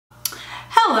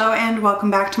Hello and welcome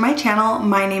back to my channel.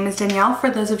 My name is Danielle. For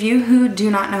those of you who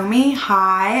do not know me,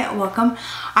 hi, welcome.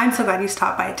 I'm so glad you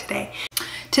stopped by today.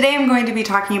 Today I'm going to be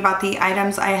talking about the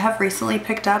items I have recently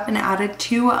picked up and added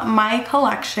to my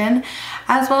collection,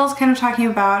 as well as kind of talking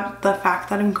about the fact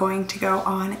that I'm going to go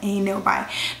on a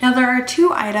no-buy. Now there are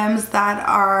two items that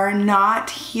are not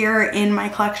here in my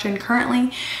collection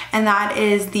currently, and that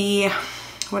is the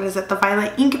the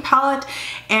Violet Ink palette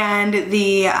and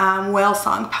the Whale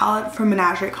Song palette from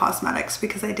Menagerie Cosmetics,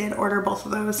 because I did order both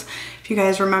of those. If you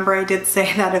guys remember, I did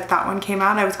say that if that one came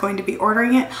out, I was going to be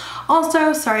ordering it.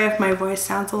 Also, sorry if my voice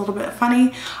sounds a little bit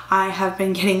funny. I have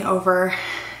been getting over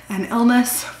an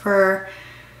illness for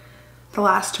the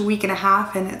last week and a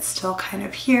half and it's still kind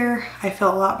of here. I feel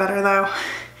a lot better though.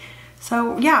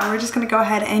 So yeah, we're just gonna go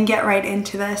ahead and get right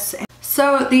into this.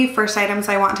 So the first items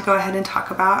I want to go ahead and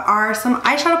talk about are some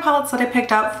eyeshadow palettes that I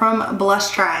picked up from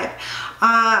Blush Tribe.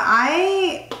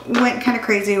 I went kind of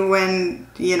crazy when,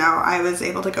 I was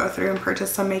able to go through and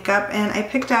purchase some makeup, and I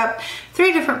picked up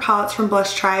 3 different palettes from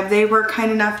Blush Tribe. They were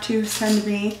kind enough to send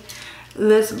me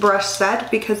this brush set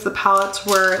because the palettes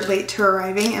were late to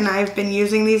arriving, and I've been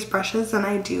using these brushes and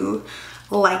I do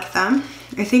like them.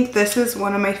 I think this is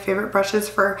one of my favorite brushes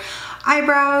for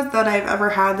eyebrows that I've ever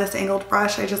had, this angled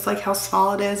brush. I just like how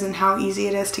small it is and how easy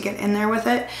it is to get in there with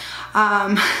it.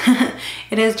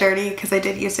 It is dirty because I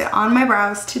did use it on my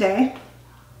brows today,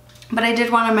 but I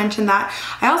did want to mention that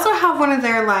I also have one of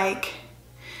their,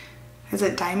 is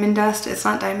it Diamond Dust? It's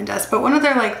not Diamond Dust, but one of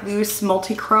their loose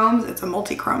multi-chromes. It's a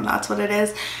multi-chrome, that's what it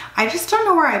is. I just don't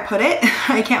know where I put it.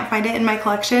 I can't find it in my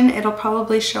collection. It'll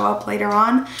probably show up later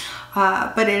on,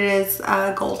 but it is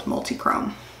a gold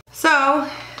multi-chrome. So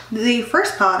the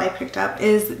first palette I picked up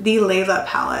is the Layla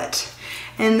palette.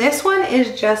 And this one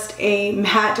is just a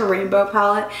matte rainbow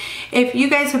palette. If you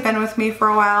guys have been with me for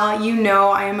a while, you know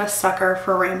I am a sucker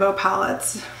for rainbow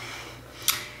palettes.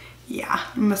 Yeah,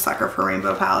 I'm a sucker for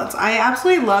rainbow palettes. I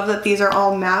absolutely love that these are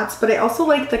all mattes, but I also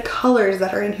like the colors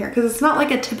that are in here because it's not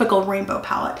like a typical rainbow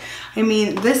palette. I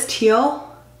mean, this teal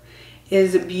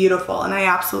is beautiful and I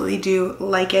absolutely do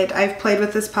like it. I've played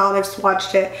with this palette, I've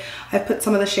swatched it, I've put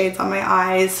some of the shades on my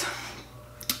eyes,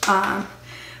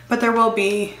 but there will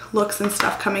be looks and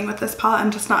stuff coming with this palette.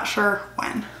 I'm just not sure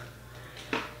when.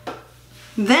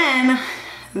 Then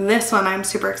this one I'm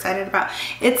super excited about.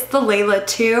 It's the Layla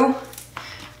 2.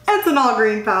 It's an all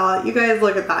green palette. You guys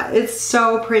look at that. It's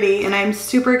so pretty and I'm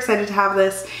super excited to have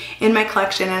this in my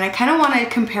collection, and I kind of want to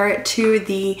compare it to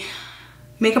the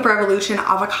Makeup Revolution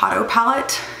avocado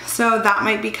palette. So that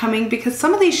might be coming because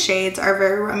some of these shades are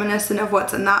very reminiscent of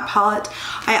what's in that palette.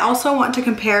 I also want to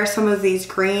compare some of these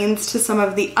greens to some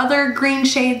of the other green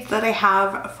shades that I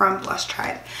have from Blush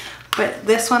Tribe. But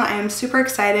this one I am super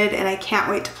excited and I can't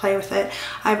wait to play with it.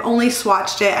 I've only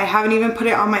swatched it. I haven't even put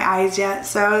it on my eyes yet,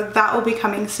 so that will be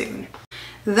coming soon.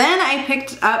 Then I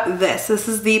picked up this. This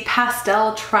is the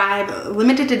Pastel Tribe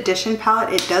limited edition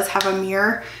palette. It does have a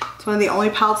mirror. It's one of the only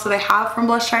palettes that I have from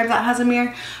Blush Tribe that has a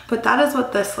mirror, but that is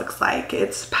what this looks like.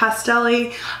 It's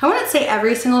pastel-y. I wouldn't say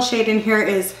every single shade in here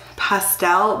is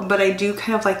pastel, but I do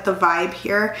kind of like the vibe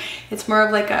here. It's more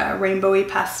of like a rainbowy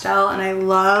pastel, and I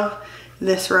love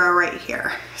this row right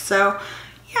here. So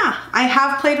yeah, I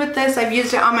have played with this. I've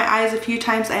used it on my eyes a few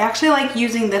times. I actually like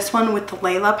using this one with the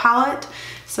Layla palette,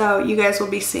 so you guys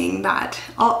will be seeing that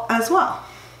as well.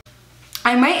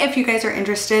 I might, if you guys are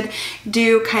interested,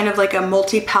 do kind of like a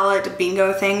multi-palette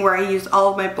bingo thing where I use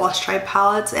all of my Blush Tribe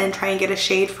palettes and try and get a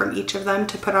shade from each of them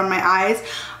to put on my eyes.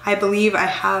 I believe I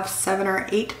have 7 or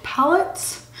 8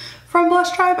 palettes from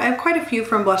Blush Tribe. I have quite a few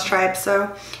from Blush Tribe,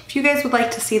 so if you guys would like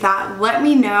to see that, let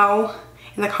me know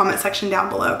in the comment section down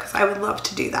below because I would love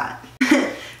to do that.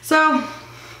 So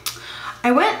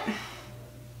I went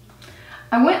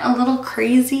a little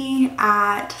crazy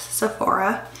at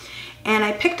Sephora and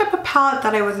I picked up a palette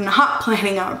that I was not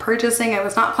planning on purchasing. I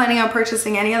was not planning on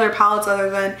purchasing any other palettes other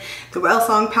than the Whale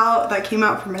Song palette that came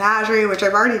out from Menagerie, which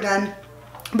I've already done,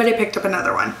 but I picked up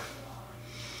another one.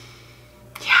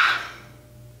 Yeah.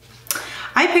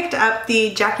 I picked up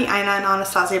the Jackie Aina and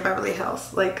Anastasia Beverly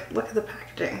Hills. Look at the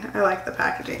packaging. I like the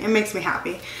packaging. It makes me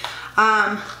happy.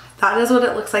 That is what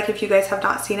it looks like if you guys have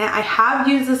not seen it. I have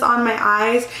used this on my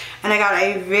eyes and I got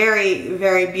a very,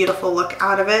 very beautiful look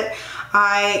out of it.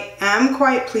 I am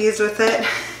quite pleased with it.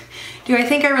 Do I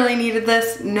think I really needed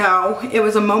this? No. It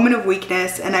was a moment of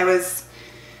weakness and I was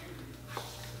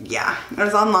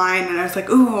online and I was like,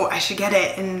 ooh, I should get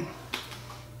it, and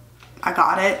I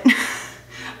got it.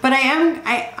 But I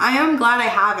am glad I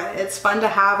have it. It's fun to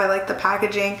have. I like the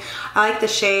packaging. I like the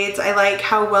shades. I like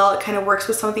how well it kind of works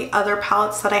with some of the other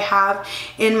palettes that I have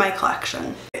in my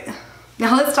collection.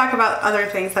 Now let's talk about other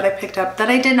things that I picked up that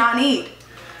I did not need.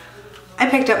 I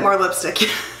picked up more lipstick.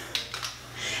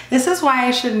 This is why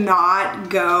I should not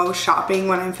go shopping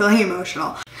when I'm feeling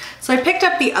emotional. So I picked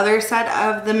up the other set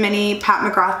of the mini Pat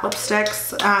McGrath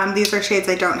lipsticks. These are shades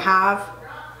I don't have.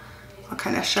 I'll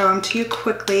kind of show them to you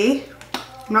quickly.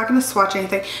 I'm not gonna swatch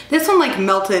anything. This one like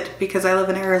melted because I live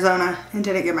in Arizona and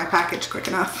didn't get my package quick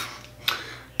enough.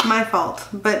 My fault.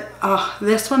 But oh,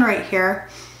 this one right here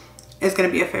is gonna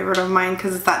be a favorite of mine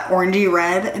because it's that orangey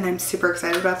red and I'm super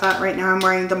excited about that. Right now I'm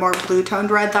wearing the more blue toned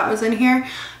red that was in here,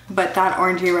 but that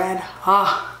orangey red,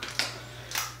 oh.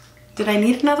 Did I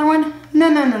need another one? No,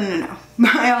 no, no, no, no.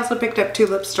 I also picked up 2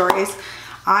 Lip Stories.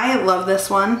 I love this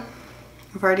one.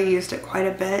 I've already used it quite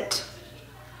a bit.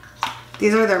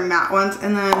 These are their matte ones.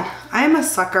 And then I am a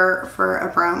sucker for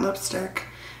a brown lipstick.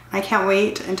 I can't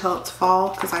wait until it's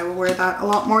fall because I will wear that a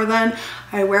lot more then.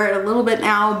 I wear it a little bit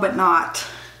now, but not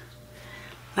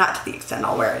to the extent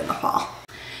I'll wear it in the fall.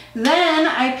 Then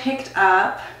I picked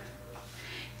up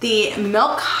the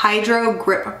Milk Hydro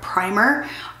Grip Primer.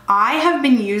 I have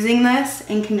been using this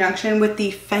in conjunction with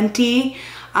the Fenty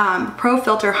Pro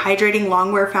Filter Hydrating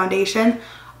Longwear Foundation.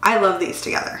 I love these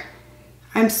together.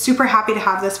 I'm super happy to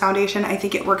have this foundation. I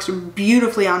think it works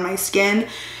beautifully on my skin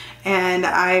and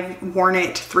I've worn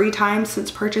it 3 times since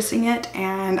purchasing it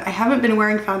and I haven't been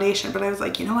wearing foundation, but I was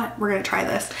like, you know what, we're gonna try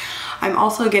this. I'm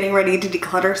also getting ready to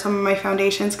declutter some of my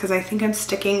foundations because I think I'm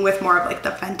sticking with more of like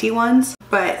the Fenty ones,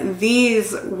 but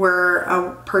these were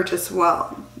a purchase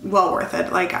well worth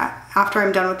it. Like after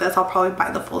I'm done with this, I'll probably buy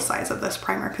the full size of this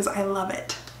primer because I love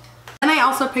it. And I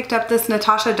also picked up this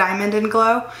Natasha Diamond and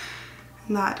Glow.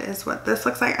 And that is what this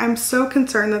looks like. I'm so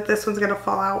concerned that this one's gonna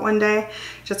fall out one day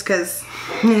just because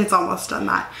it's almost done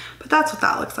that. But that's what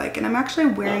that looks like. And I'm actually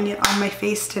wearing it on my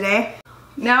face today.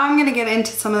 Now I'm gonna get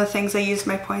into some of the things I used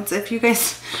my points. If you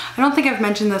guys, I don't think I've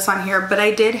mentioned this on here, but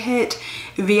I did hit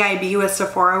VIB with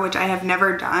Sephora, which I have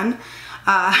never done.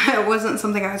 It wasn't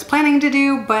something I was planning to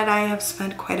do, but I have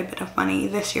spent quite a bit of money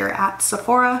this year at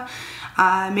Sephora.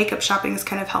 Makeup shopping has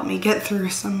kind of helped me get through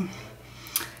some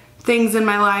things in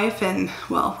my life, and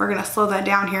well, we're gonna slow that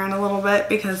down here in a little bit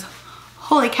because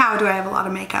holy cow, do I have a lot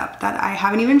of makeup that I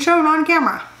haven't even shown on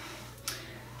camera.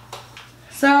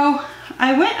 So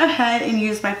I went ahead and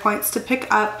used my points to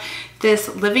pick up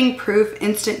this Living Proof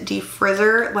Instant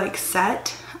Defrizzer like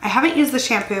set. I haven't used the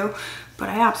shampoo, but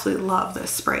I absolutely love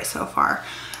this spray so far.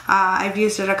 I've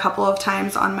used it a couple of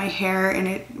times on my hair and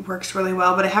it works really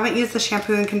well, but I haven't used the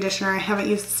shampoo and conditioner. I haven't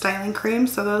used the styling cream,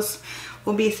 so those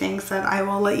will be things that I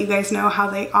will let you guys know how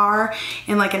they are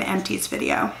in like an empties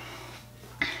video.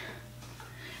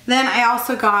 Then I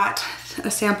also got a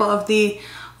sample of the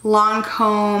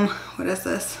Lancome, what is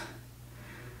this?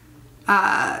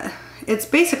 It's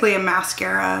basically a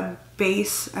mascara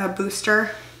base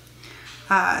booster.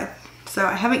 So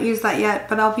I haven't used that yet,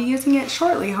 but I'll be using it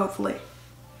shortly, hopefully.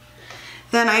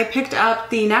 Then I picked up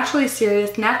the Naturally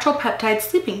Serious Natural Peptide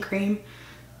Sleeping Cream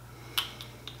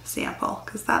sample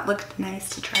because that looked nice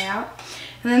to try out.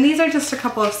 And then these are just a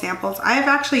couple of samples. I've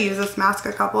actually used this mask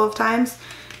a couple of times.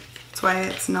 That's why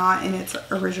it's not in its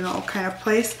original kind of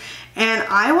place. And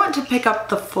I want to pick up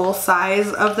the full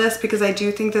size of this because I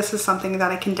do think this is something that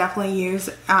I can definitely use,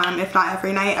 if not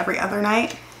every night, every other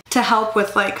night, to help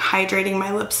with like hydrating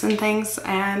my lips and things.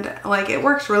 And like it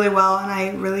works really well and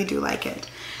I really do like it.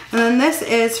 And then this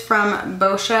is from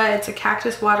Boscia. It's a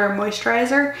cactus water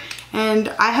moisturizer. And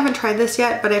I haven't tried this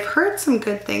yet, but I've heard some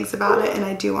good things about it and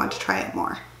I do want to try it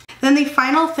more. Then the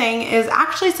final thing is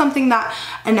actually something that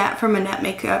Annette from Annette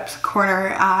Makeup's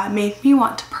Corner made me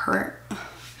want to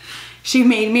She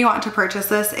made me want to purchase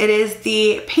this. It is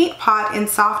the Paint Pot in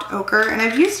Soft Ochre, and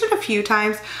I've used it a few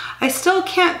times. I still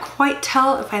can't quite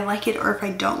tell if I like it or if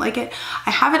I don't like it.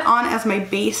 I have it on as my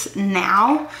base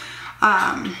now,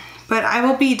 but I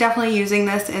will be definitely using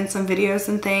this in some videos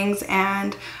and things,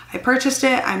 and I purchased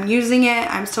it, I'm using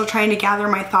it, I'm still trying to gather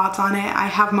my thoughts on it. I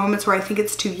have moments where I think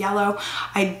it's too yellow.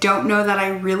 I don't know that I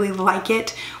really like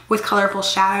it with colorful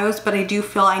shadows, but I do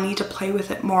feel I need to play with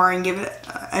it more and give it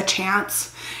a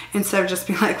chance instead of just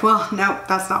being like, well, nope,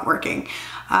 that's not working.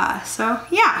 So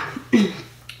yeah.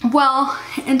 Well,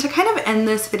 and to kind of end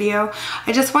this video,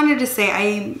 I just wanted to say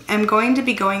I am going to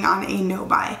be going on a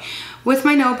no-buy. With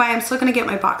my no-buy, I'm still going to get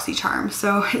my BoxyCharm,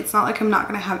 so it's not like I'm not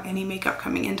going to have any makeup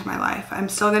coming into my life. I'm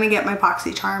still going to get my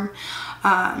BoxyCharm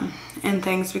and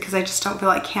things because I just don't feel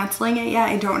like canceling it yet.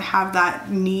 I don't have that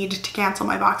need to cancel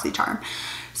my BoxyCharm.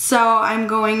 So I'm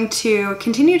going to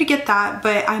continue to get that,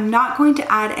 but I'm not going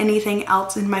to add anything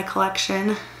else in my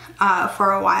collection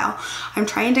for a while. I'm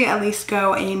trying to at least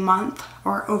go a month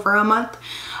or over a month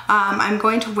I'm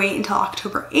going to wait until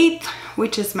October 8th,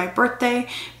 which is my birthday,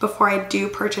 before I do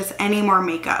purchase any more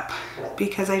makeup,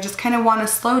 because I just kind of want to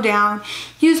slow down,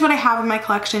 use what I have in my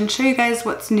collection, show you guys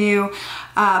what's new,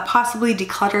 possibly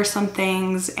declutter some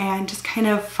things, and just kind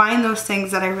of find those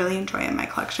things that I really enjoy in my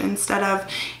collection instead of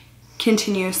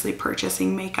continuously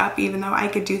purchasing makeup, even though I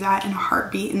could do that in a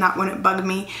heartbeat and that wouldn't bug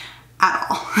me at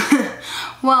all.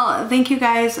 Well, thank you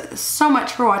guys so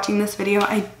much for watching this video.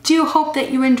 I do hope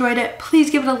that you enjoyed it. Please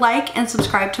give it a like and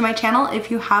subscribe to my channel if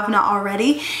you have not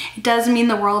already. It does mean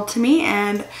the world to me,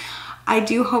 and I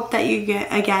do hope that you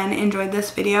again enjoyed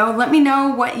this video. Let me know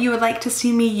what you would like to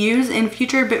see me use in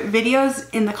future videos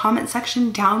in the comment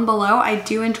section down below. I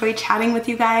do enjoy chatting with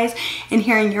you guys and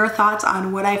hearing your thoughts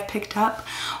on what I've picked up.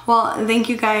 Well, thank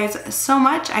you guys so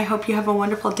much. I hope you have a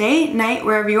wonderful day, night,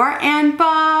 wherever you are, and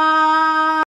bye!